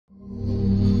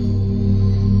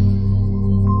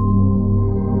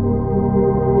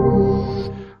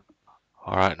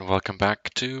Welcome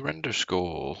back to Render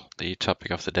School. The topic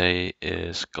of the day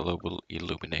is global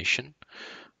illumination.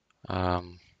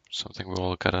 Something we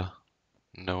all gotta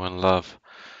know and love.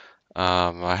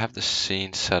 I have the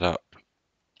scene set up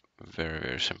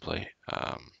very simply.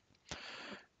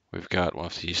 We've got one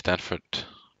of the Stanford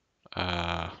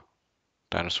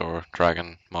dinosaur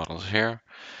dragon models here.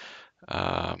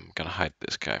 I'm gonna hide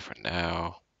this guy for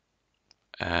now.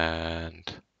 And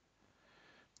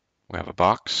we have a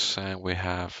box and we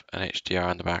have an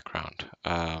HDR in the background.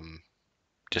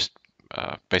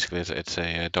 Basically it's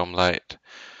a dome light.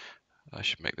 I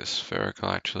should make this spherical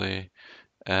actually.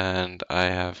 And I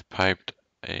have piped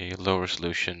a low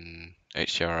resolution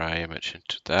HDRI image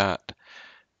into that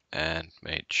and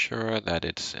made sure that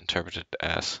it's interpreted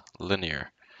as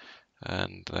linear.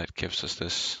 And that gives us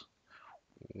this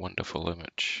wonderful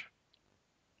image.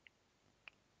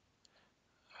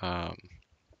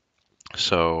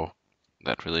 So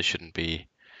that really shouldn't be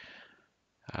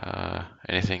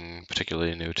anything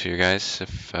particularly new to you guys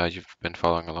if you've been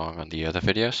following along on the other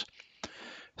videos.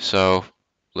 So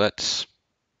let's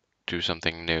do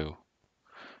something new.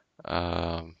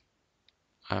 I'm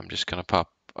just gonna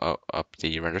pop up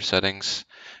the render settings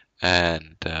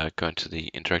and go into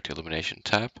the indirect illumination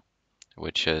tab,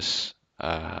 which is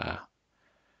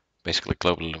basically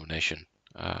global illumination.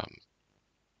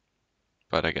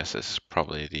 But I guess this is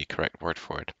probably the correct word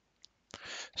for it.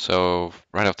 So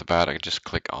right off the bat, I can just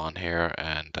click on here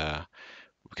and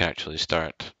we can actually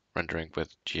start rendering with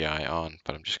GI on,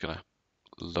 but I'm just gonna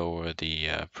lower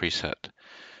the preset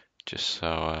just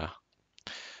so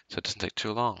it doesn't take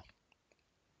too long.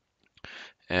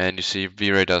 And you see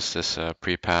V-Ray does this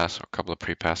pre-pass or a couple of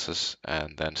pre-passes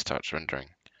and then starts rendering.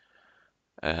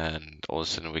 And all of a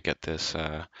sudden we get this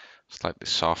slightly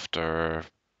softer,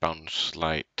 bounce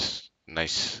light,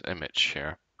 nice image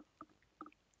here,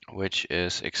 which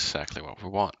is exactly what we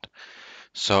want.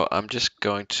 So I'm just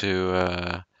going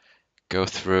to go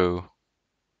through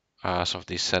some of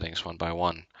these settings one by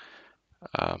one,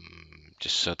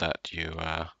 just so that you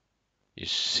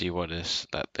see what is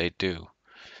that they do.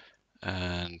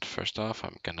 And first off,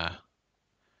 I'm gonna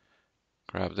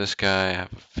grab this guy,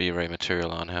 have a V-Ray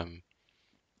material on him,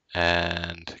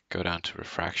 and go down to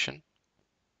refraction.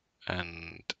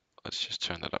 And let's just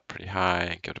turn that up pretty high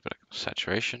and give it a bit of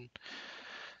saturation.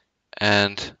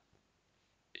 And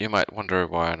you might wonder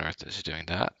why on earth is he doing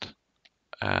that.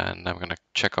 And I'm going to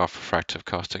check off refractive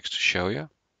caustics to show you.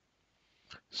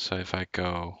 So if I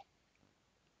go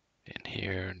in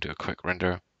here and do a quick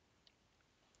render,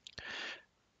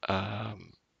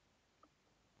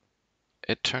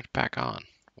 it turned back on.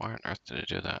 Why on earth did it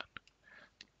do that?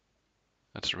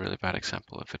 That's a really bad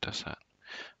example if it does that.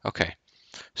 Okay,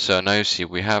 so now you see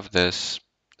we have this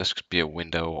could be a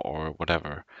window or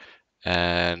whatever,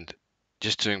 and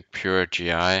just doing pure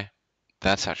GI,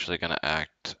 that's actually going to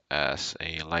act as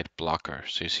a light blocker.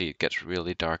 So you see it gets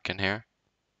really dark in here,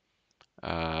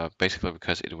 basically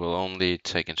because it will only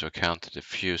take into account the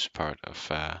diffuse part of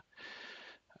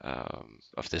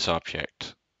this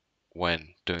object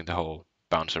when doing the whole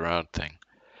bounce around thing.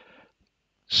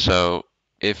 So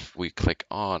if we click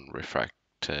on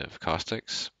refractive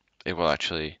caustics, it will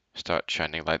actually start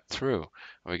shining light through,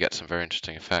 and we get some very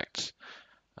interesting effects.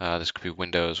 This could be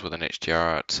windows with an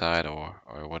HDR outside or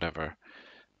whatever.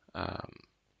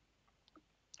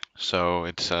 So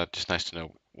it's just nice to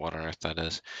know what on earth that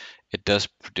is. It does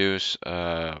produce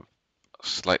a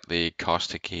slightly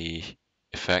caustic-y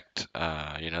effect,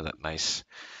 that nice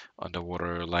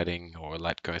underwater lighting or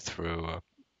light going through a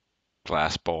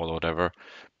glass ball or whatever,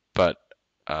 but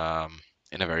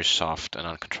in a very soft and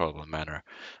uncontrollable manner.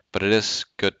 But it is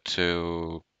good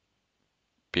to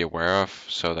be aware of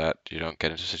so that you don't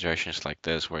get into situations like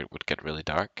this where it would get really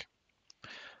dark.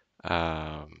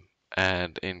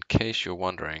 And in case you're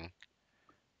wondering,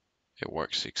 it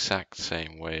works the exact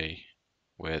same way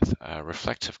with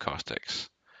reflective caustics.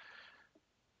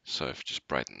 So if you just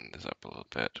brighten this up a little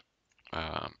bit,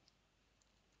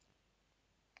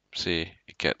 see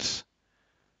it gets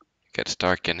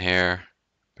dark in here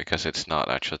because it's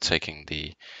not actually taking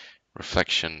the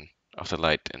reflection of the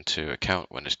light into account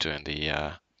when it's doing the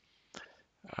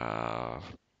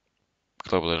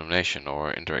global illumination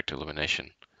or indirect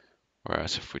illumination.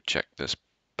 Whereas if we check this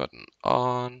button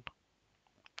on,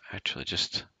 actually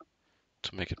just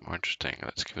to make it more interesting,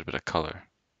 let's give it a bit of color.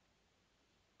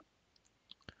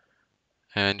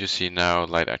 And you see now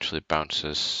light actually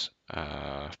bounces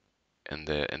in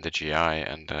the GI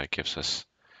and gives us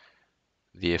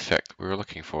the effect we were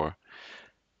looking for.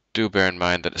 Do bear in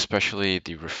mind that especially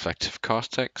the reflective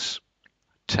caustics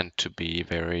tend to be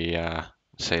very,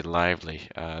 say, lively.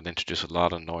 They introduce a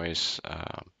lot of noise,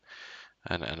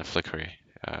 and a flickery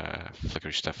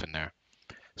stuff in there.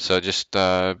 So just be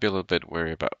a little bit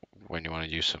wary about when you want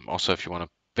to use them. Also, if you want to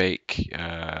bake,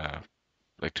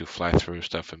 like to fly through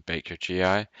stuff and bake your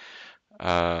GI,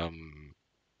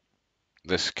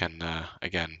 this can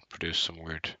again produce some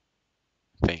weird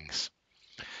things.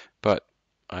 But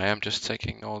I am just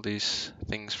taking all these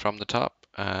things from the top,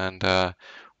 and we're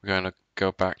going to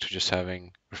go back to just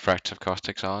having refractive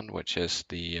caustics on, which is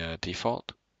the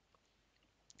default.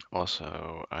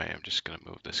 Also, I am just going to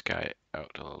move this guy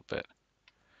out a little bit.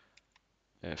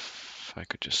 If I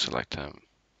could just select him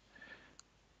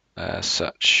as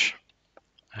such,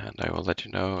 and I will let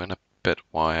you know in a bit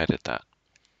why I did that.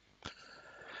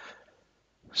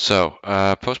 So,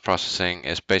 post-processing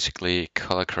is basically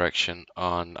color correction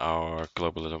on our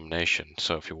global illumination.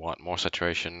 So if you want more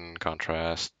saturation,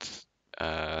 contrast,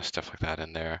 stuff like that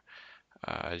in there,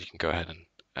 you can go ahead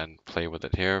and play with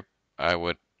it here. I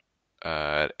would,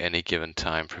 at any given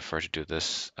time, prefer to do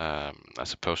this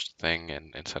as a post thing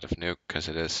inside of Nuke, because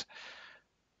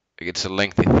it's a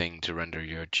lengthy thing to render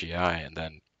your GI, and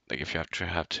then like if you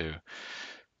have to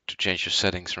change your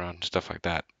settings around, stuff like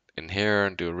that in here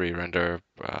and do a re-render,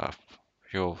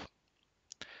 you'll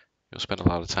spend a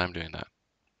lot of time doing that.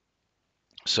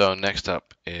 So next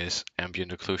up is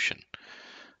ambient occlusion.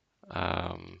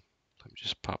 Let me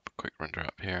just pop a quick render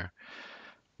up here.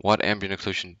 What ambient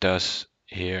occlusion does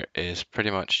here is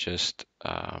pretty much just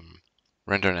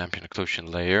render an ambient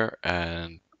occlusion layer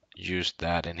and use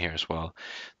that in here as well.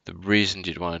 The reason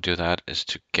you'd want to do that is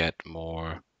to get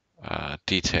more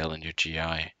detail in your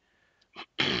GI.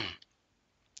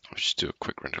 Let's just do a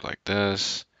quick render like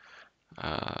this.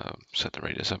 Set the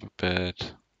radius up a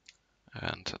bit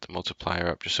and set the multiplier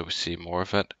up just so we see more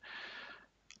of it.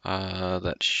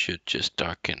 That should just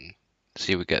darken.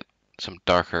 See, we get some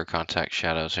darker contact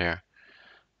shadows here.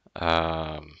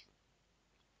 So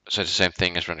it's the same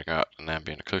thing as rendering out an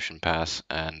ambient occlusion path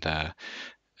and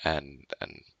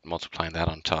multiplying that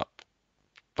on top.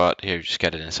 But here you just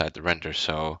get it inside the render,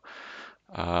 so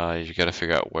you got to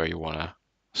figure out where you want to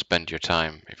spend your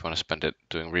time. If you want to spend it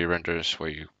doing re-renders where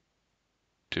you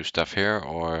do stuff here,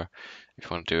 or if you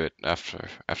want to do it after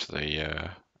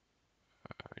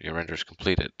your render is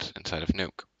completed inside of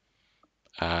Nuke.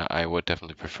 I would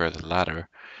definitely prefer the latter,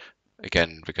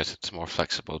 again, because it's more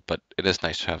flexible, but it is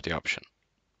nice to have the option.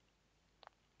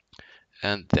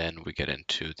 And then we get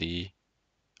into the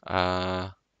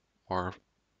more,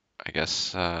 I guess,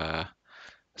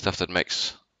 stuff that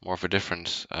makes more of a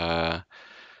difference.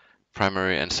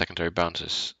 Primary and secondary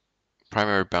bounces.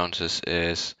 Primary bounces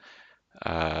is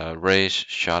rays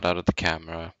shot out of the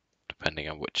camera, depending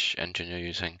on which engine you're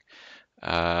using,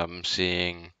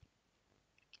 seeing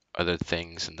other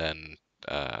things, and then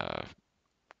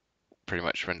pretty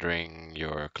much rendering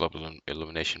your global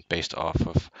illumination based off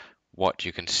of what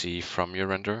you can see from your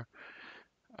render.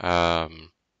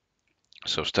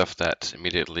 So stuff that's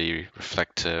immediately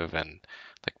reflective and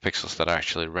like pixels that are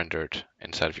actually rendered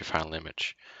inside of your final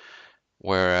image.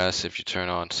 Whereas if you turn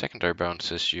on secondary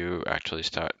bounces, you actually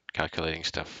start calculating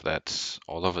stuff that's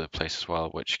all over the place as well,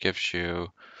 which gives you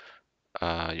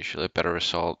usually a better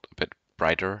result, a bit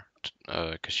brighter,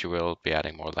 because you will be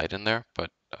adding more light in there. But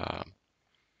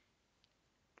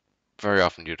very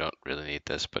often you don't really need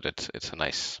this, but it's a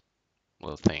nice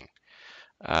little thing.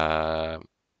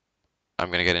 I'm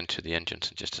going to get into the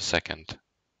engines in just a second,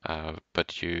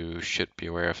 but you should be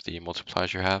aware of the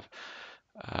multipliers you have.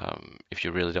 If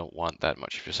you really don't want that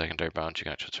much of your secondary bounce, you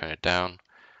can actually turn it down.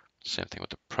 Same thing with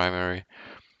the primary.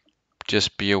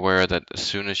 Just be aware that as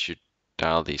soon as you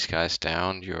dial these guys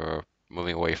down, you're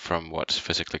moving away from what's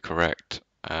physically correct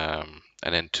and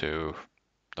into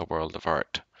the world of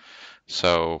art.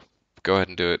 So go ahead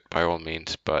and do it by all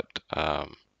means, but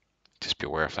just be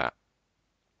aware of that.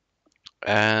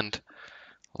 And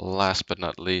last but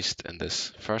not least, in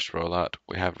this first rollout,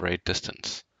 we have ray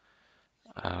distance.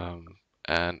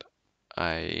 And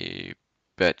I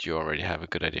bet you already have a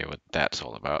good idea what that's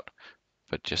all about.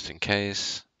 But just in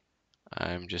case,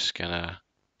 I'm just gonna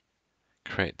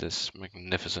create this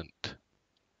magnificent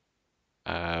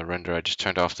render. I just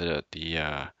turned off the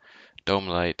dome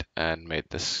light and made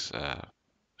this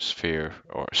sphere,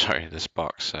 or sorry, this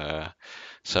box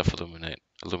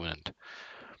self-illuminant.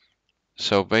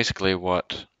 So basically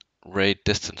what ray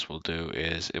distance will do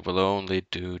is it will only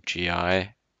do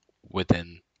GI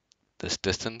within this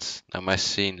distance. Now my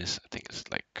scene is, I think it's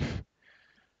like,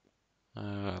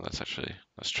 let's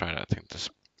try that. I think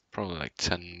there's probably like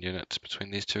 10 units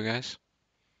between these two guys.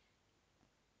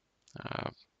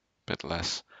 A bit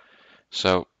less.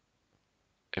 So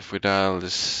if we dial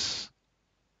this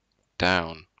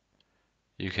down,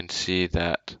 you can see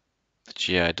that the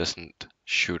GI doesn't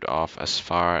shoot off as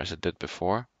far as it did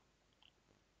before.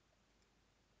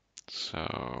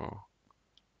 So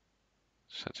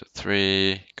set to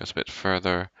 3, goes a bit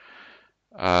further.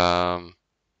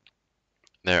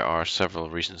 There are several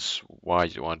reasons why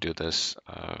you want to do this.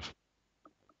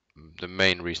 The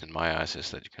main reason in my eyes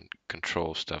is that you can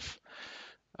control stuff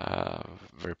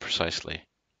very precisely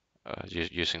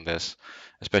using this,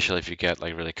 especially if you get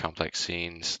like really complex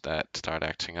scenes that start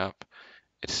acting up.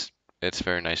 It's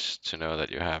very nice to know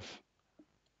that you have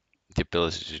the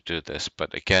ability to do this,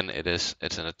 but again, it's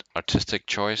an artistic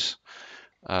choice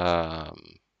that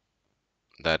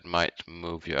might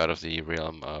move you out of the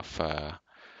realm of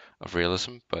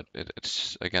realism, but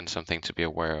it's again something to be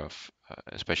aware of,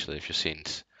 especially if your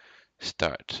scenes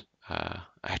start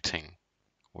acting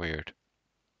weird.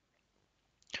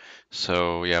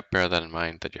 So yeah, bear that in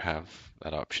mind that you have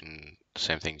that option.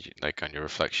 Same thing like on your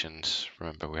reflections.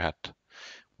 Remember we had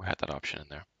that option in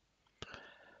there.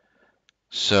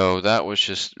 So that was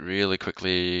just really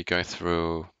quickly going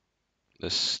through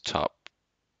this top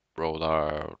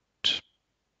rollout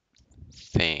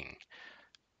thing.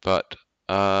 But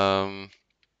some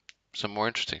more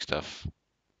interesting stuff.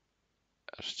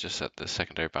 Let's just set the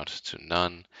secondary bounces to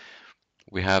none.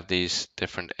 We have these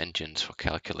different engines for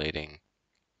calculating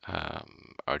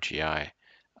RGI.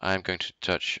 I'm going to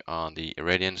touch on the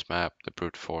irradiance map, the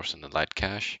brute force, and the light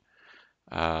cache.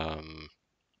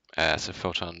 As a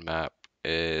photon map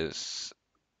is,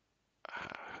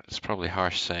 it's probably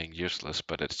harsh saying useless,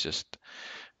 but it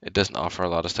doesn't offer a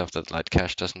lot of stuff that light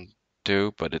cache doesn't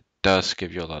do, but it does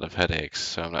give you a lot of headaches,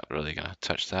 so I'm not really going to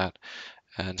touch that.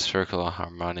 And spherical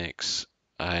harmonics,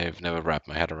 I've never wrapped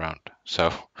my head around,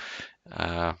 so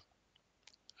uh,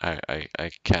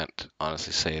 I can't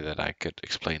honestly say that I could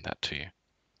explain that to you.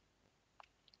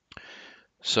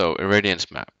 So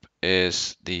irradiance map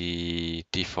is the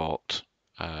default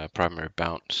primary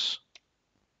bounce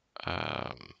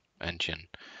engine,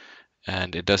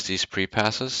 and it does these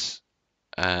pre-passes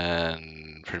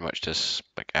and pretty much just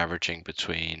like averaging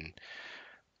between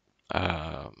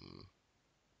the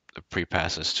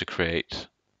pre-passes to create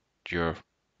your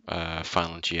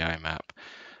final GI map.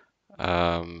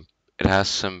 It has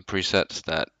some presets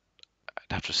that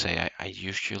I'd have to say I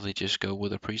usually just go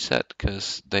with a preset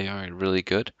because they aren't really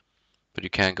good, but you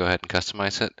can go ahead and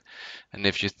customize it. And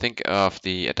if you think of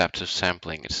the adaptive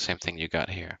sampling, it's the same thing you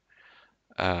got here.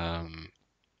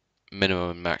 Minimum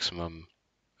and maximum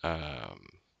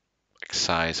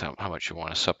size, how much you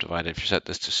want to subdivide it. If you set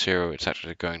this to 0, it's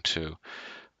actually going to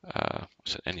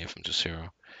set any of them to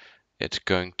 0. It's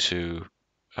going to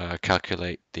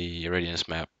calculate the irradiance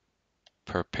map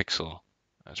per pixel.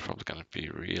 That's probably going to be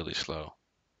really slow,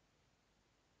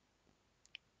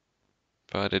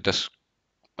 but it does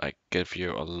like give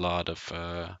you a lot of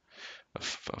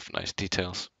nice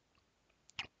details.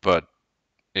 But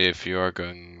if you are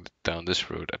going down this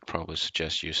route, I'd probably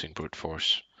suggest using brute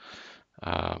force,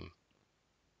 because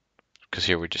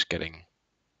here we're just getting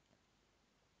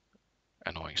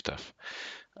annoying stuff.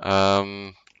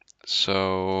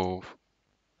 So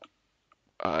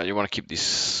you want to keep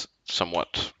these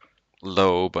somewhat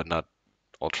low, but not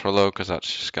ultra low, because that's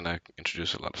just going to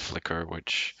introduce a lot of flicker,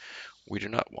 which we do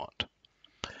not want.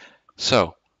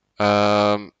 So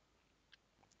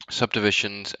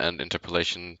subdivisions and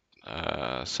interpolation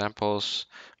samples.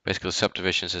 Basically,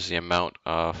 subdivisions is the amount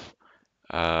of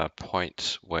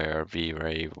points where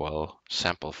V-Ray will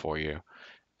sample for you,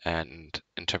 and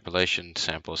interpolation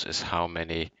samples is how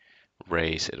many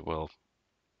rays it will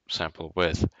sample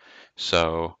with.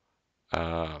 So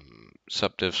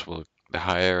subdivs will, the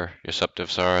higher your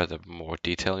subdivs are, the more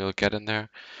detail you'll get in there,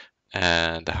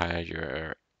 and the higher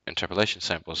your interpolation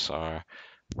samples are,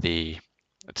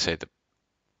 let's say the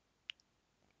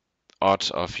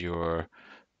odds of your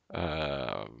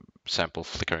sample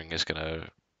flickering is going to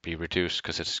be reduced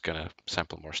because it's going to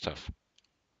sample more stuff.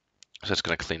 So it's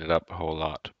going to clean it up a whole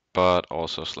lot, but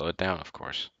also slow it down, of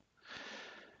course.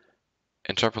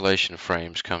 Interpolation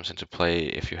frames comes into play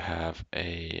if you have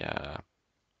a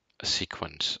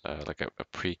sequence, like a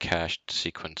pre-cached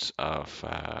sequence of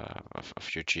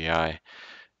your GI.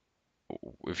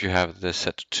 If you have this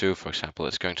set to 2, for example,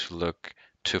 it's going to look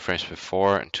 2 frames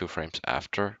before and 2 frames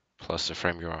after, plus the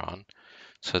frame you're on.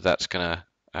 So that's going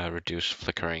to reduce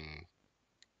flickering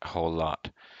a whole lot.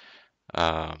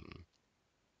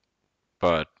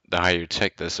 But the higher you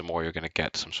take this, the more you're going to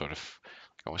get some sort of,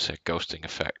 I want to say, ghosting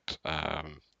effect,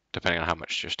 depending on how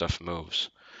much your stuff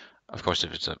moves. Of course,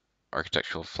 if it's an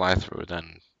architectural fly-through,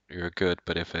 then you're good,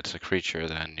 but if it's a creature,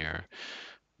 then you're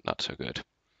not so good.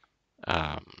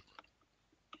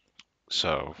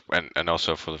 So, and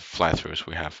also for the fly-throughs,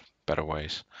 we have better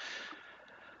ways.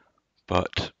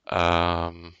 But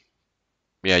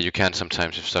yeah, you can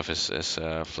sometimes, if stuff is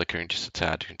flickering just a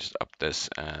tad, you can just up this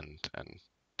and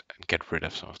get rid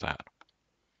of some of that.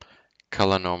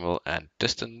 Color normal and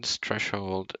distance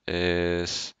threshold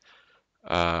is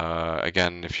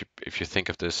again, if you think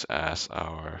of this as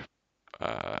our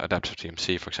adaptive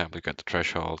TMC, for example, you got the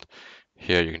threshold.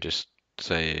 Here you can just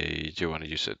say, do you want to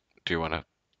use it? Do you want to,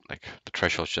 like, the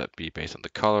threshold should be based on the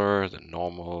color, the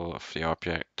normal of the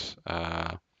object,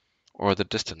 or the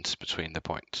distance between the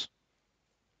points.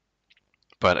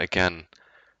 But again,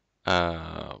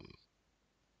 I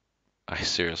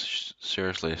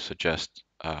seriously suggest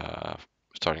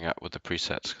starting out with the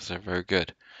presets because they're very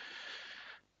good.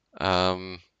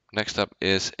 Next up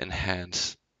is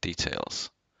enhance details.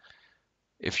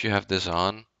 If you have this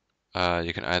on,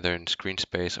 you can either in screen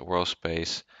space or world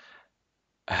space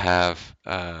have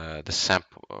the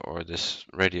sample or this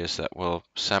radius that will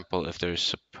sample if there's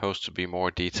supposed to be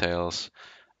more details,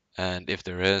 and if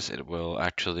there is, it will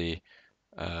actually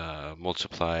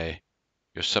multiply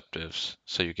your subdivs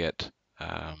so you get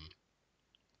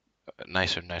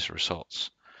nicer results.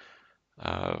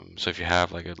 So if you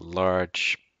have like a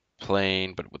large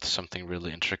plane but with something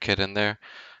really intricate in there,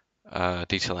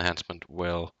 detail enhancement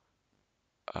will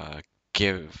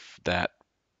give that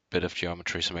bit of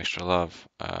geometry some extra love.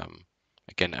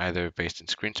 Again, either based in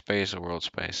screen space or world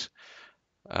space.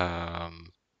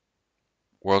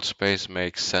 World space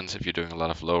makes sense if you're doing a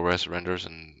lot of low res renders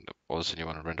and all of a sudden you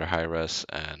want to render high res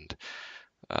and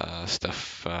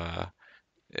stuff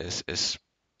is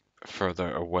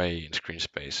further away in screen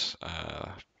space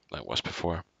than it was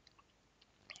before.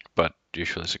 But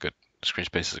usually screen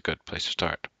space is a good place to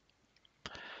start.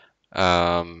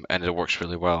 And it works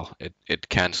really well. It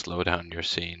can slow down your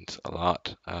scenes a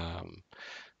lot.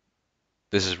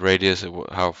 This is radius,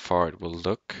 how far it will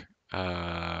look,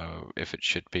 if it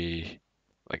should be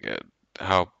like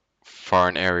how far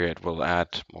an area it will add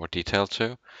more detail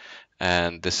to,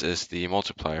 and this is the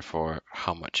multiplier for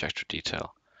how much extra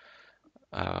detail.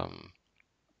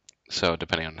 So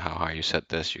depending on how high you set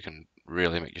this, you can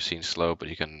really make your scene slow, but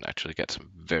you can actually get some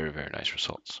very nice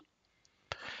results.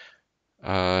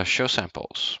 Show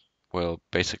samples will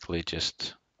basically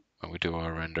just, when we do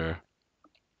our render,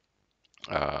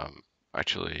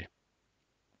 actually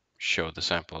show the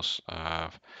samples.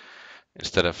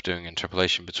 Instead of doing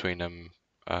interpolation between them,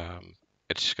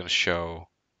 it's just going to show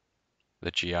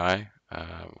the GI.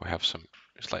 We have some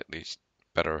slightly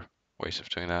better ways of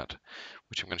doing that,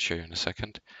 which I'm going to show you in a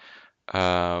second.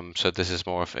 So this is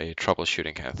more of a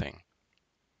troubleshooting kind of thing.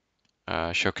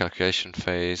 Show calculation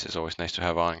phase is always nice to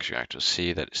have on because you actually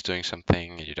see that it's doing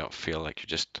something and you don't feel like you're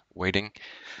just waiting.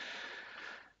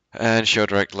 And show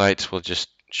direct lights will just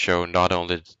show not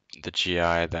only the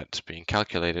GI that's being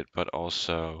calculated, but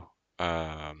also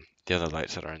the other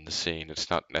lights that are in the scene.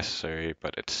 It's not necessary,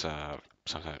 but it's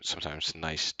sometimes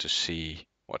nice to see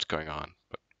what's going on.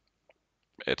 But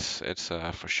it's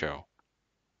for show.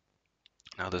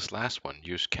 Now this last one,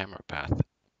 use camera path,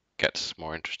 gets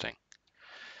more interesting.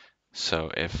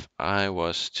 So if I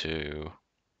was to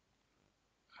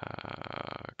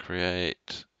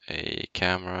create a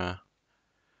camera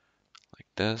like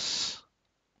this,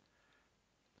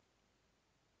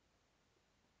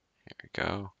 here we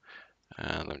go,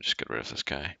 and let me just get rid of this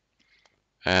guy.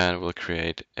 And we'll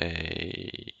create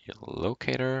a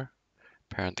locator,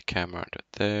 parent the camera under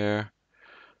there.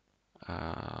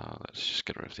 Let's just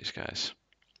get rid of these guys.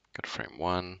 Go to frame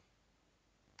 1,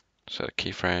 set a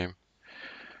keyframe,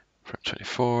 frame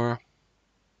 24,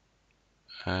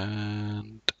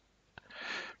 and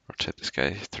rotate this guy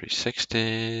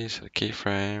 360, set a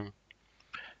keyframe.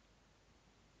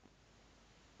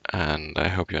 And I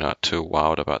hope you're not too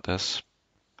wowed about this,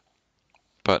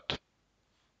 but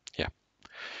yeah,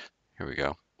 here we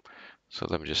go. So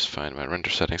let me just find my render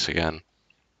settings again.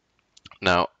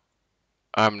 Now,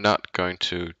 I'm not going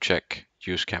to check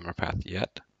use camera path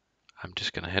yet. I'm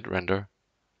just going to hit render.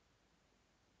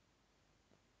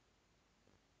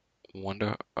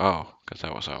 Oh, because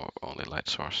that was our only light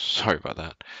source. Sorry about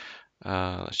that.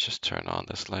 Let's just turn on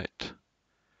this light.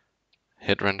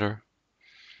 Hit render.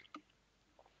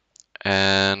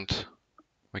 And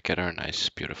we get our nice,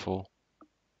 beautiful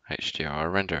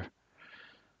HDR render.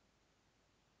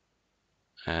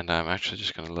 And I'm actually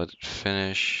just going to let it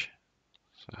finish.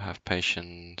 So have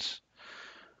patience.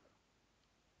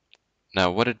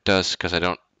 Now what it does, because I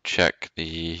don't check the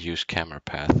use camera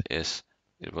path, is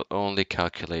it will only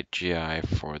calculate GI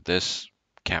for this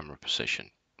camera position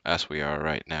as we are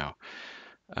right now,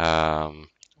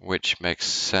 which makes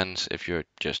sense if you're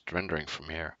just rendering from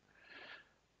here.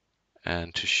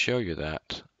 And to show you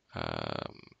that,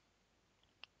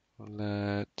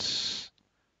 let's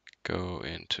go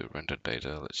into render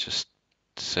data. Let's just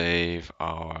save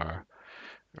our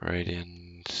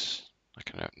radians. I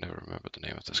can never remember the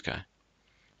name of this guy.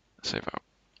 Save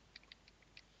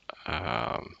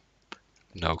our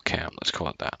no cam, let's call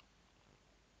it that.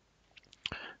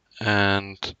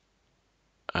 And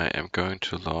I am going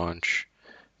to launch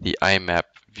the IMAP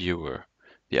viewer.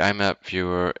 The IMAP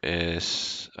viewer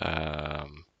is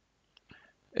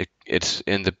it's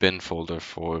in the bin folder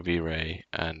for V-Ray,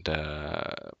 and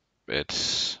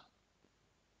it's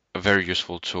a very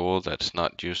useful tool that's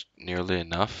not used nearly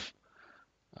enough.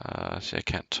 See, I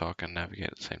can't talk and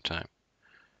navigate at the same time.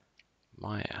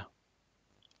 Maya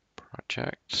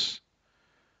projects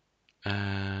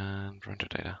and render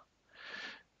data.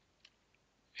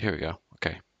 Here we go.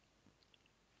 Okay.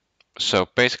 So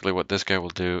basically, what this guy will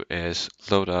do is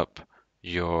load up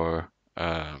your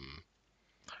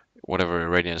whatever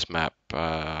radiance map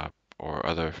or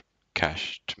other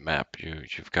cached map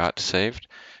you've got saved,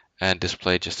 and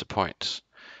display just the points.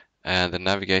 And the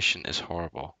navigation is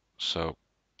horrible, so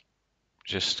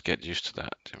just get used to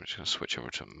that. I'm just going to switch over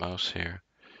to mouse here,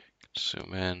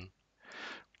 zoom in,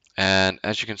 and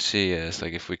as you can see, is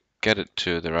like if we get it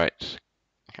to the right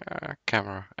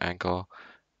camera angle,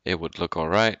 it would look all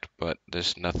right, but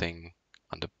there's nothing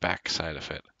on the back side of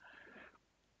it.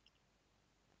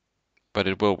 But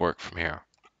it will work from here.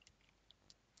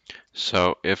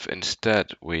 So if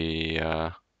instead we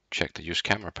check the use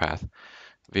camera path,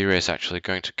 V-Ray is actually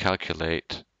going to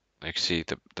calculate. Like, see,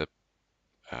 the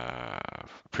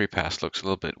pre-pass looks a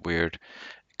little bit weird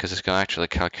because it's going to actually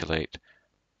calculate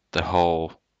the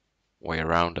whole way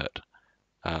around it.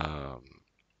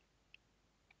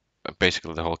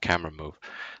 Basically the whole camera move.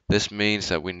 This means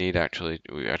that we actually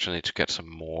need to get some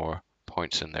more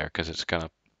points in there because it's going to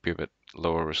be a bit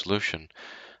lower resolution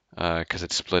because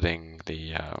it's splitting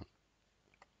the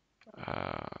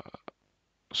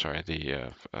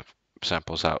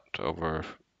samples out over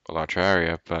a larger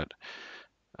area. But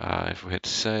if we hit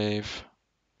save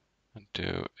and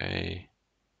do a,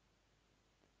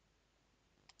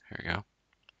 here we go,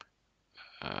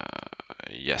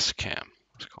 yes cam,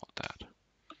 let's call it that,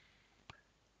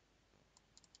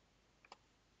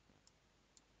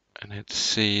 and hit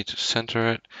C to center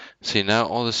it. See, now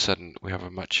all of a sudden we have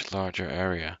a much larger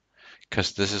area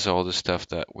because this is all the stuff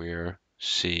that we're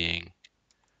seeing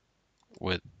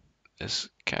with this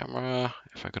camera.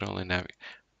 If I could only navigate.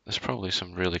 There's probably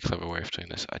some really clever way of doing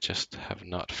this. I just have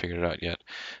not figured it out yet.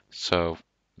 So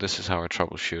this is how I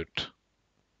troubleshoot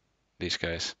these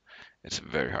guys. It's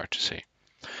very hard to see.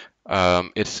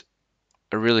 It's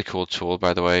a really cool tool,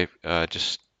 by the way,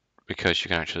 just because you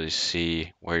can actually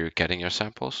see where you're getting your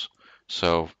samples.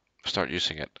 So start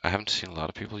using it. I haven't seen a lot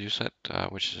of people use it,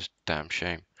 which is a damn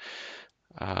shame.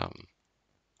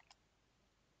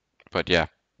 But yeah,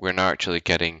 we're now actually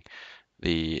getting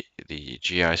the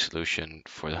GI solution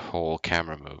for the whole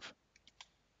camera move.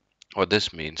 What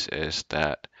this means is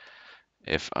that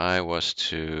if I was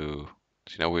to,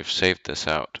 we've saved this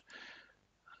out.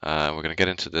 We're going to get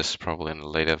into this probably in a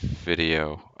later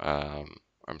video.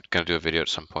 I'm going to do a video at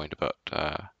some point about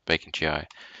baking GI. But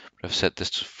I've set this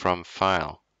to from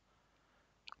file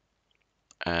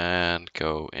and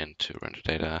go into render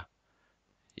data,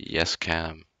 yes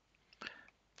cam.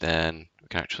 Then we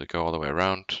can actually go all the way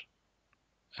around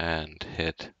and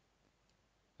hit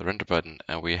the render button,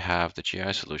 and we have the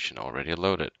GI solution already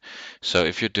loaded. So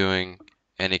if you're doing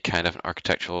any kind of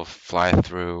architectural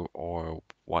fly-through or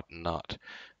whatnot,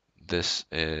 this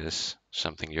is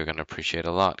something you're going to appreciate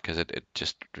a lot because it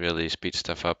just really speeds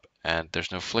stuff up, and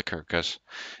there's no flicker because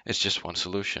it's just one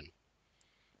solution.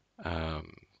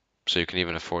 So you can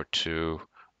even afford to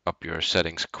up your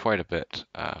settings quite a bit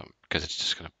because it's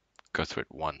just going to go through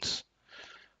it once.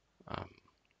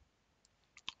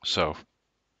 So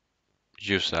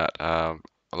use that. A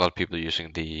lot of people are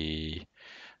using the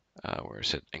where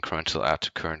is it, incremental add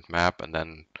to current map, and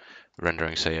then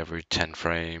rendering, say, every 10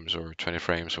 frames or 20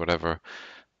 frames, whatever.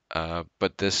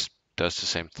 But this does the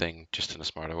same thing, just in a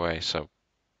smarter way. So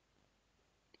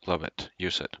love it,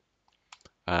 use it.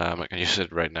 I'm not going to use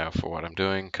it right now for what I'm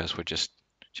doing because we're just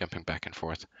jumping back and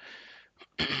forth.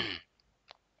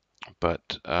 But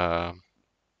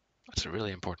that's a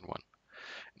really important one.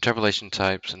 Interpolation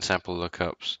types and sample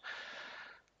lookups.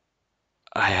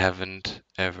 I haven't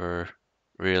ever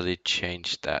really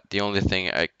changed that. The only thing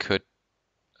I could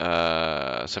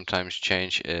sometimes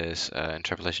change is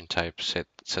interpolation type set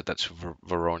that's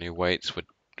Voronoi weights,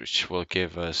 which will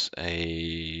give us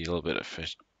a little bit of a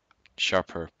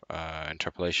sharper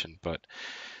interpolation. But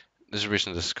there's a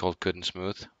reason this is called good and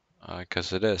smooth,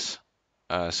 because it is.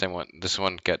 Same one. This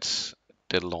one gets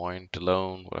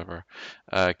DeLone, whatever,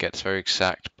 gets very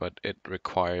exact, but it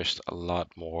requires a lot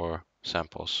more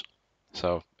samples.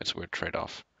 So it's a weird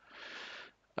trade-off.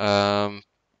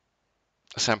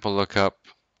 Sample lookup,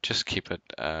 just keep it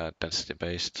density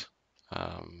based.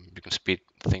 You can speed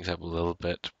things up a little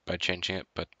bit by changing it,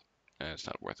 but it's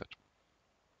not worth it.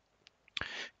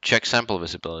 Check sample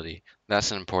visibility.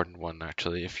 That's an important one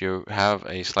actually. If you have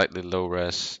a slightly low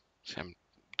res, I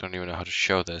don't even know how to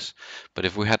show this, but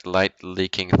if we had light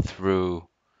leaking through,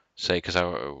 say, because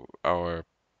our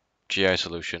GI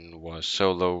solution was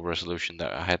so low resolution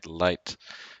that I had light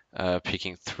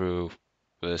peeking through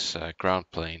this ground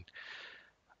plane,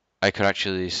 I could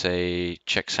actually say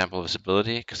check sample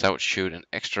visibility because that would shoot an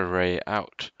extra ray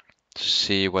out to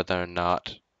see whether or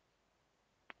not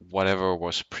whatever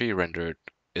was pre-rendered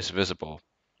is visible.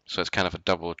 So it's kind of a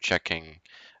double checking,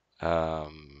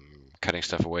 cutting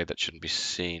stuff away that shouldn't be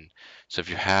seen. So if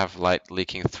you have light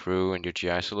leaking through in your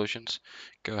GI solutions,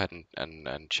 go ahead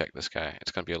and check this guy.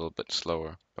 It's going to be a little bit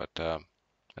slower, but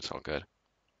that's all good.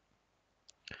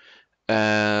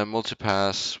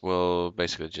 Multipass will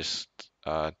basically just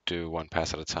do one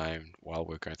pass at a time while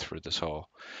we're going through this whole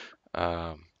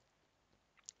um,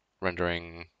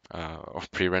 rendering or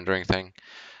pre-rendering thing.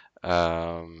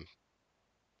 Um,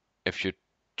 if you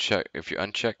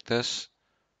uncheck this,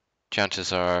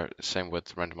 chances are, same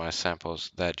with randomized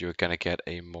samples, that you're gonna get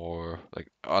a more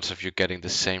like odds of you getting the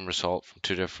same result from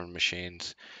two different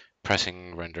machines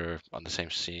pressing render on the same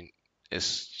scene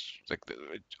is like the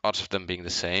odds of them being the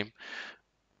same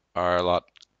are a lot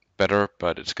better,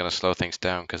 but it's gonna slow things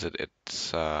down because it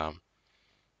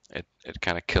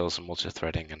kind of kills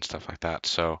multi-threading and stuff like that.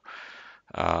 So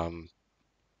um,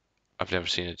 I've never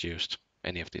seen it used,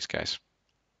 any of these guys.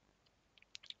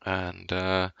 And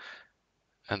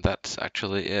that's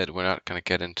actually it. We're not going to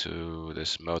get into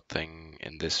this mode thing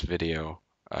in this video,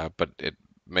 but it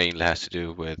mainly has to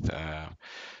do with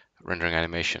rendering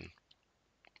animation,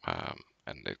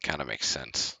 and it kind of makes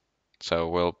sense. So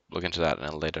we'll look into that in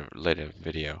a later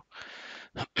video.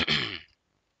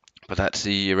 But that's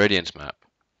the irradiance map.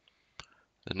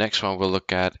 The next one we'll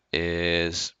look at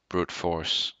is brute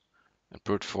force. And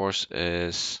brute force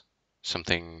is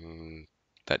something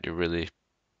that you really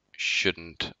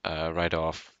shouldn't write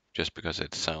off just because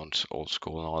it sounds old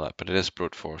school and all that, but it is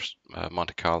brute force,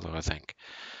 Monte Carlo, I think.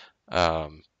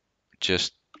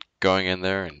 Just going in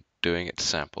there and doing its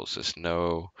samples. There's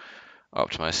no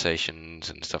optimizations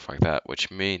and stuff like that, which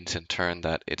means in turn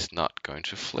that it's not going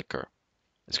to flicker.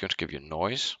 It's going to give you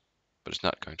noise, but it's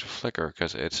not going to flicker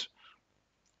because it's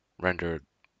rendered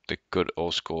the good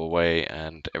old school way,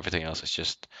 and everything else is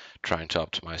just trying to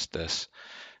optimize this.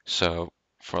 So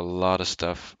for a lot of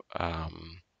stuff,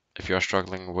 if you're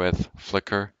struggling with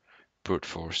flicker, brute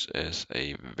force is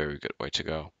a very good way to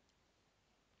go.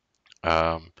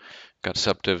 Got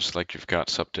subdivs like you've got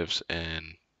subdivs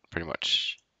in pretty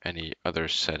much any other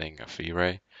setting of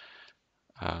V-Ray,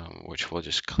 which will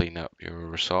just clean up your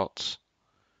results.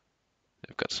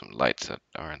 They've got some lights that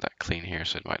aren't that clean here,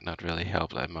 so it might not really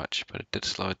help that much, but it did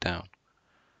slow it down.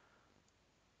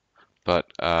 But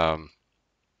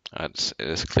it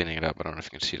is cleaning it up. I don't know if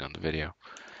you can see it on the video.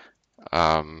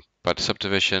 But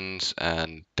subdivisions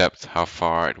and depth, how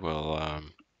far it will,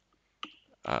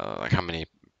 like how many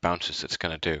bounces it's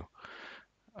going to do.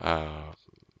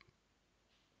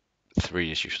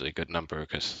 3 is usually a good number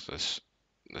because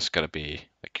there's got to be,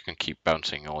 like, you can keep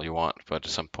bouncing all you want, but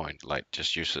at some point light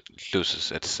just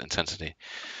loses its intensity.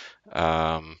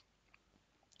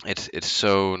 It's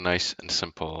so nice and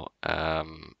simple.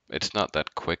 It's not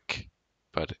that quick,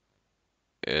 but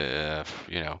you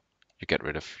get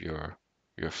rid of your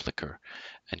flicker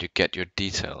and you get your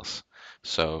details.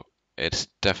 So it's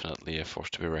definitely a force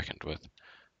to be reckoned with.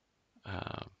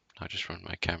 I'll just run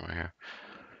my camera here.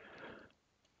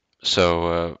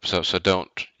 So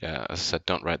don't, yeah, as I said,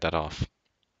 don't write that off.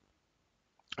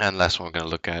 And last one we're going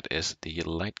to look at is the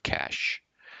light cache.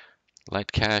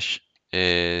 Light cache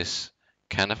is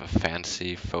kind of a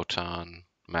fancy photon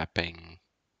mapping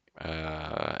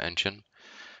engine.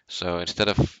 So instead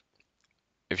of,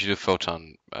 if you do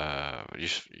photon,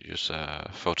 use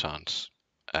photons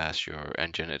as your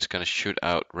engine, it's going to shoot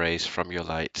out rays from your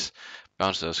lights,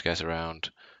 bounce those guys around.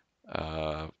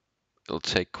 It'll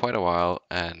take quite a while,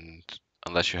 and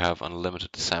unless you have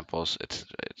unlimited samples,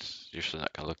 it's usually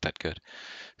not going to look that good.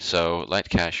 So light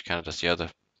cache kind of does the other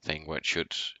thing where it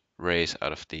shoots rays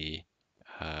out of the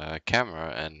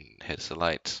camera and hits the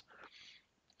lights.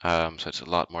 So it's a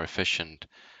lot more efficient.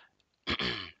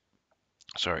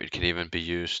 Sorry, it can even be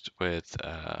used with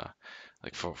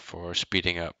like for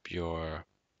speeding up your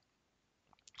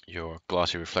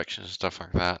glossy reflections and stuff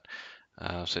like that.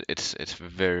 So it's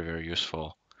very, very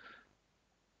useful,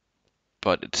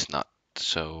 but it's not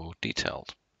so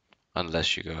detailed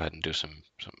unless you go ahead and do some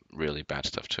really bad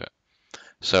stuff to it.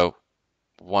 So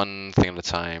one thing at a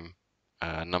time,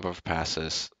 number of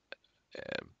passes.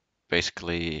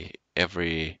 Basically,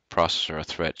 every processor or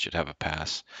thread should have a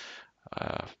pass,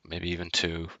 maybe even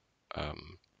two.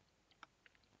 Um,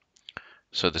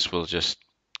 so this will just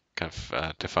kind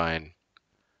of define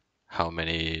how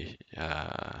many.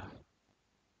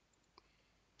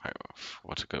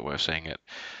 What's a good way of saying it?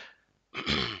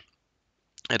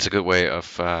 It's a good way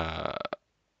of well,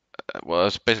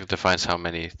 it basically defines how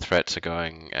many threads are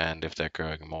going and if they're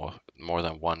going more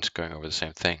than once going over the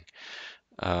same thing.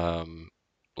 Um,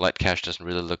 Light cache doesn't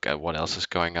really look at what else is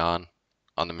going on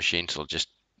the machine, so it'll just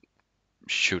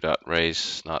shoot out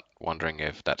rays, not wondering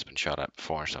if that's been shot at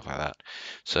before and stuff like that.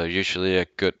 So usually a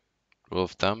good rule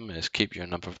of thumb is keep your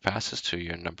number of passes to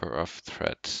your number of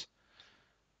threads,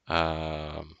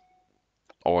 um,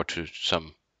 or to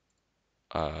some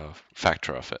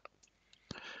factor of it.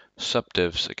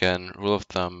 Subdivs, again, rule of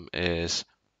thumb is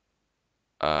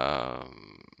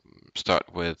um,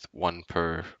 start with one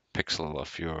per pixel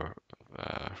of your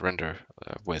render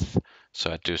width.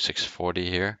 So I do 640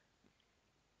 here,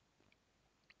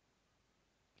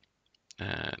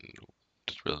 and it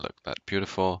doesn't really look that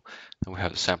beautiful. Then we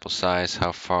have the sample size,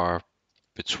 how far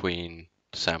between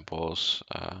samples,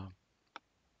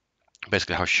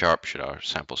 basically how sharp should our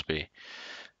samples be.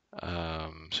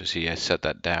 So see, I set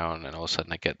that down, and all of a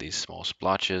sudden I get these small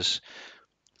splotches.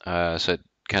 So it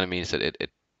kind of means that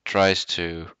it tries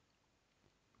to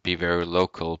be very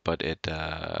local, but it,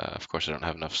 of course, I don't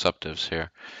have enough subdivs here,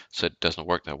 so it doesn't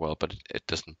work that well, but it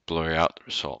doesn't blur out the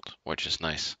result, which is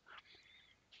nice.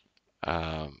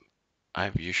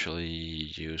 I've usually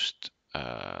used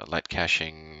light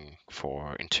caching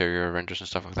for interior renders and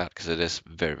stuff like that because it is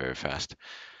very, very fast.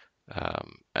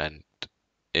 And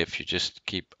if you just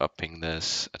keep upping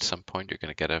this, at some point you're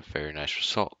going to get a very nice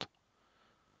result.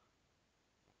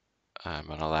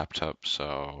 I'm on a laptop,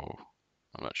 so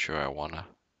I'm not sure I want to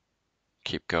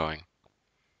keep going.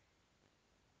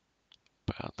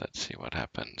 But let's see what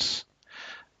happens.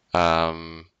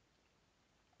 But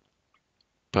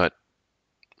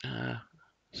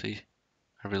see,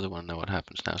 I really want to know what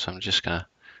happens now, so I'm just gonna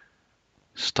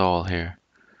stall here.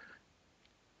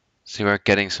 See, we're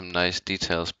getting some nice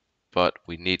details, but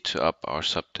we need to up our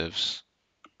subdivs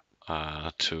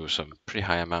to some pretty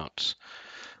high amounts.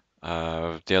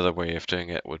 The other way of doing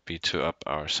it would be to up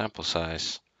our sample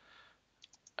size,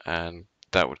 and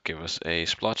that would give us a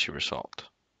splotchy result.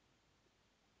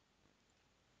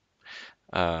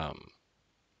 Yeah.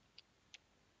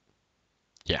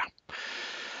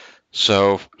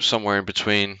 So somewhere in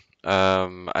between.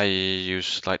 I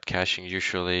use light caching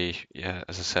usually, yeah,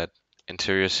 as I said,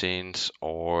 interior scenes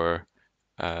or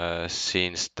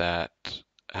scenes that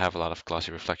have a lot of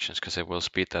glossy reflections because it will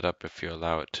speed that up if you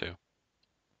allow it to.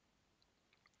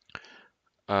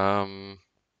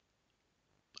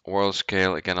 World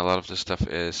scale, again, a lot of this stuff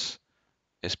is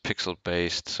pixel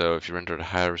based, so if you render at a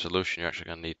higher resolution, you're actually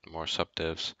going to need more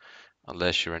subdivs,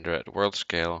 unless you render at world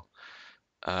scale,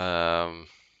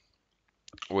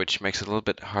 which makes it a little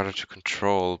bit harder to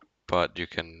control, but you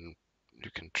can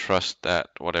trust that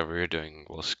whatever you're doing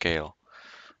will scale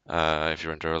if you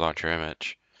render a larger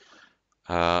image.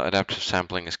 Adaptive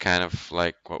sampling is kind of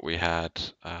like what we had,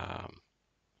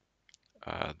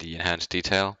 the enhanced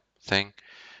detail thing,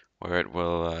 where it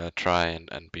will try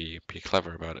and be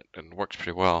clever about it, and works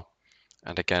pretty well.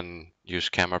 And again, use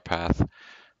camera path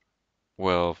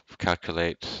will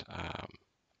calculate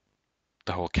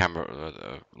the whole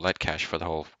camera, light cache for the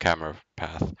whole camera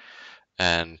path.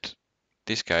 And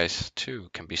these guys too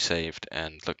can be saved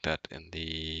and looked at in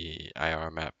the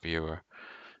IR map viewer.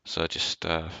 So just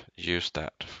use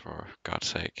that for God's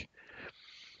sake.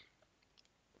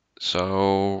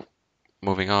 So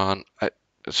moving on,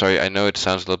 sorry, I know it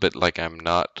sounds a little bit like I'm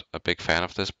not a big fan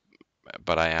of this,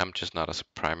 but I am, just not as a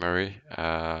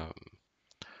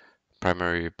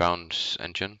primary bounce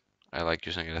engine. I like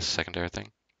using it as a secondary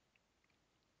thing.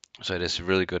 So it is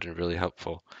really good and really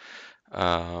helpful.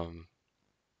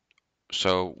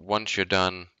 So once you're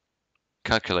done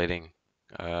calculating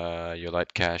your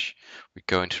light cache, we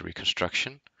go into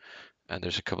reconstruction. And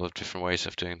there's a couple of different ways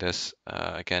of doing this.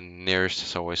 Again, nearest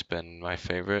has always been my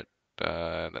favorite.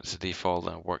 That's the default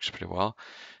and it works pretty well.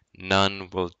 None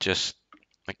will just,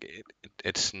 like,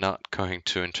 it's not going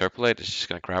to interpolate. It's just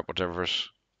going to grab whatever's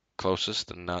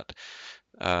closest and not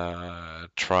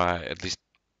at least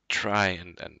try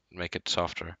and make it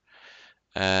softer.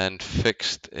 And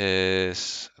fixed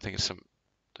is, I think it's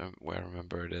where I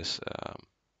remember it is,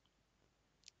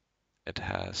 it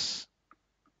has,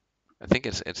 I think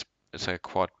it's a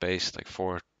quad based, like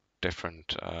 4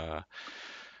 different.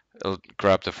 It'll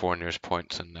grab the 4 nearest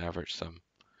points and average them.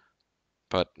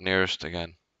 But nearest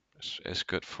again is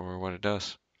good for what it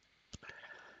does.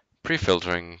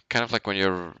 Pre-filtering, kind of like when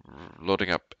you're loading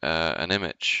up an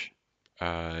image,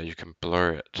 you can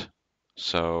blur it.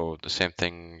 So the same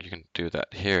thing, you can do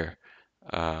that here.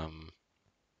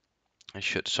 It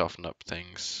should soften up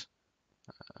things.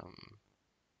 Um,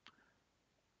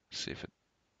 see if it,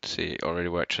 see, already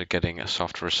we're actually getting a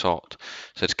soft result.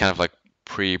 So it's kind of like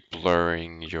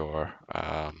pre-blurring your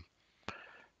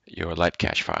light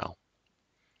cache file.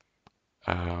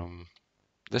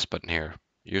 This button here,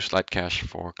 use light cache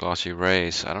for glossy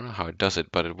rays. I don't know how it does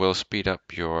it, but it will speed up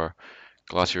your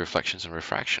glossy reflections and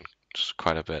refraction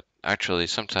quite a bit. Actually,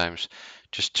 sometimes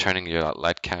just turning your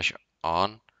light cache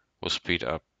on will speed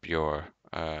up your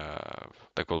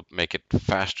like will make it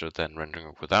faster than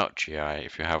rendering without GI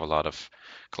if you have a lot of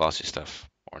glossy stuff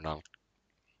or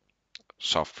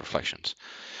non-soft reflections.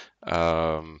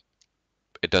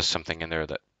 It does something in there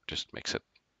that just makes it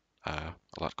a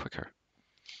lot quicker.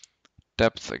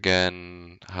 Depth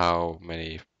again, how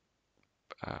many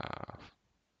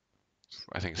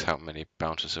I think it's how many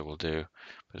bounces it will do,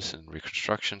 but it's in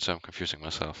reconstruction, so I'm confusing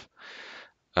myself.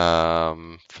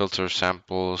 Filter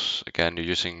samples, again, you're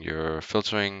using your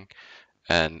filtering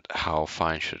and how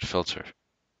fine should it filter.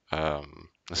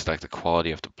 It's like the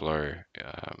quality of the blur,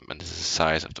 and this is the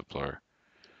size of the blur,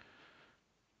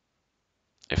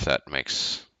 if that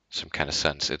makes some kind of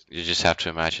sense. You just have to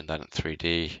imagine that in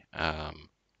 3D, and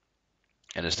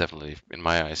it's definitely, in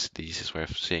my eyes, the easiest way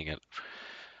of seeing it.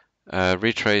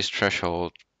 Retrace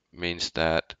threshold means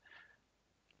that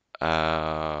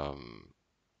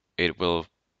it will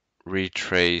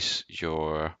retrace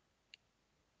your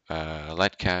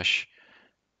light cache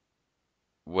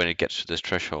when it gets to this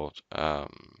threshold,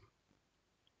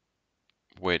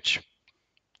 which,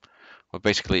 well,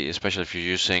 basically, especially if you're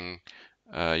using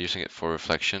it for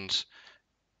reflections,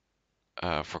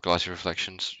 for glossy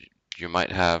reflections, you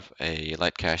might have a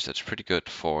light cache that's pretty good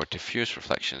for diffuse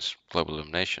reflections, global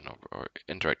illumination, or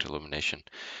indirect illumination.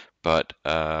 But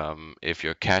if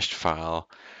your cached file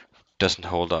doesn't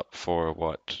hold up for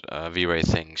what V-Ray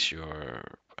thinks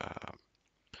your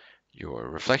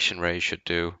reflection ray should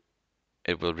do,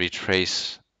 it will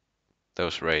retrace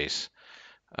those rays.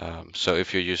 So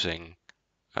if you're using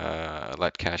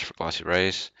light cache for glossy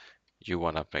rays, you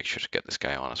want to make sure to get this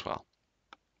guy on as well.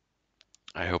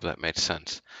 I hope that made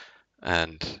sense.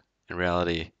 And in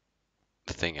reality,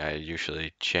 the thing I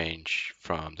usually change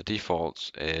from the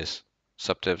defaults is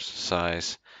subdivs,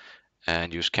 size,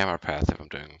 and use camera path if I'm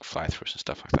doing fly-throughs and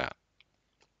stuff like that.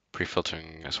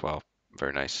 Pre-filtering as well,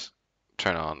 very nice.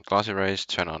 Turn on glossy rays,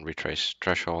 turn on retrace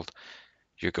threshold,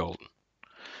 you're golden.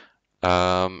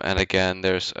 And again,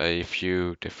 there's a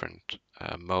few different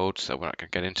modes that we're not going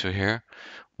to get into here.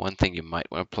 One thing you might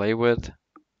want to play with,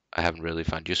 I haven't really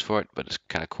found use for it, but it's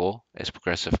kind of cool, is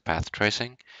progressive path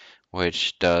tracing,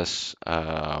 which does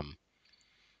kind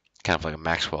of like a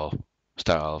Maxwell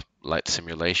style light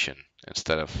simulation.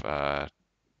 Instead of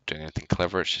doing anything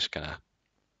clever, it's just gonna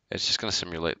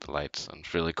simulate the lights, and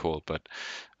it's really cool, but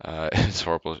it's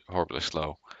horribly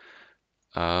slow.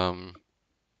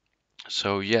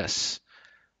 So yes,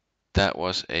 that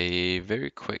was a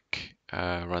very quick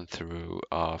run through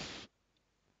of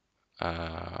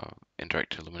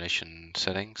indirect illumination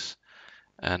settings,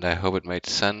 and I hope it made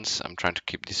sense. I'm trying to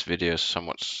keep these videos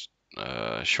somewhat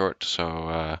short,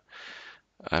 so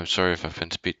I'm sorry if I've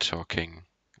been speed talking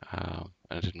and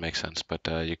it didn't make sense, but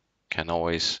you can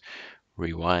always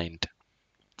rewind.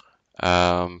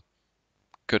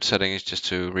 Good settings, just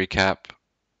to recap,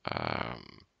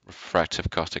 refractive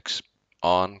caustics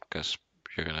on, because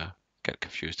you're gonna get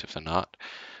confused if they're not.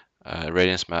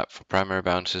 Radiance map for primary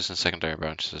bounces and secondary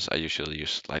bounces. I usually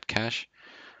use light cache.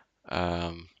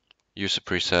 Use the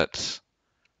presets.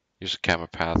 Use a camera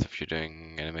path if you're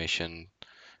doing animation.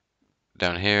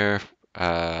 Down here,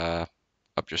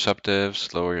 up your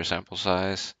subdivs, lower your sample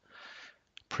size,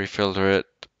 pre-filter it,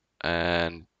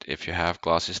 and if you have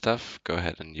glossy stuff, go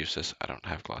ahead and use this. I don't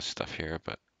have glossy stuff here,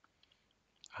 but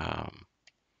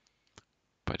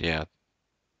yeah,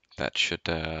 that should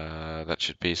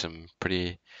be some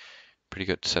pretty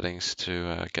good settings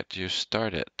to get you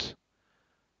started.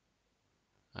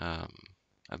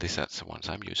 At least that's the ones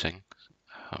I'm using.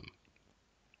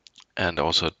 And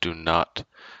also do not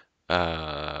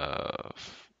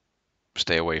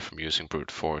stay away from using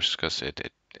brute force, because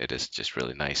it is just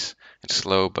really nice. It's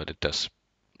slow, but it does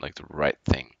like the right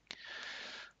thing.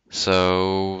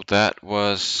 So that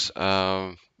was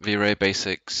V-Ray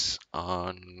basics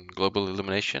on global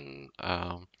illumination.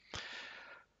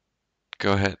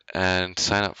 Go ahead and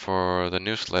sign up for the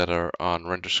newsletter on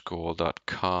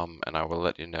renderschool.com, and I will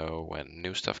let you know when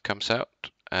new stuff comes out.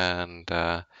 And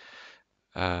check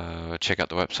out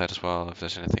the website as well if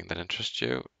there's anything that interests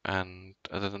you. And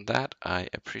other than that, I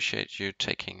appreciate you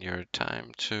taking your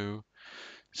time to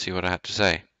see what I had to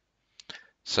say.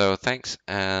 So thanks,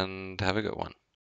 and have a good one.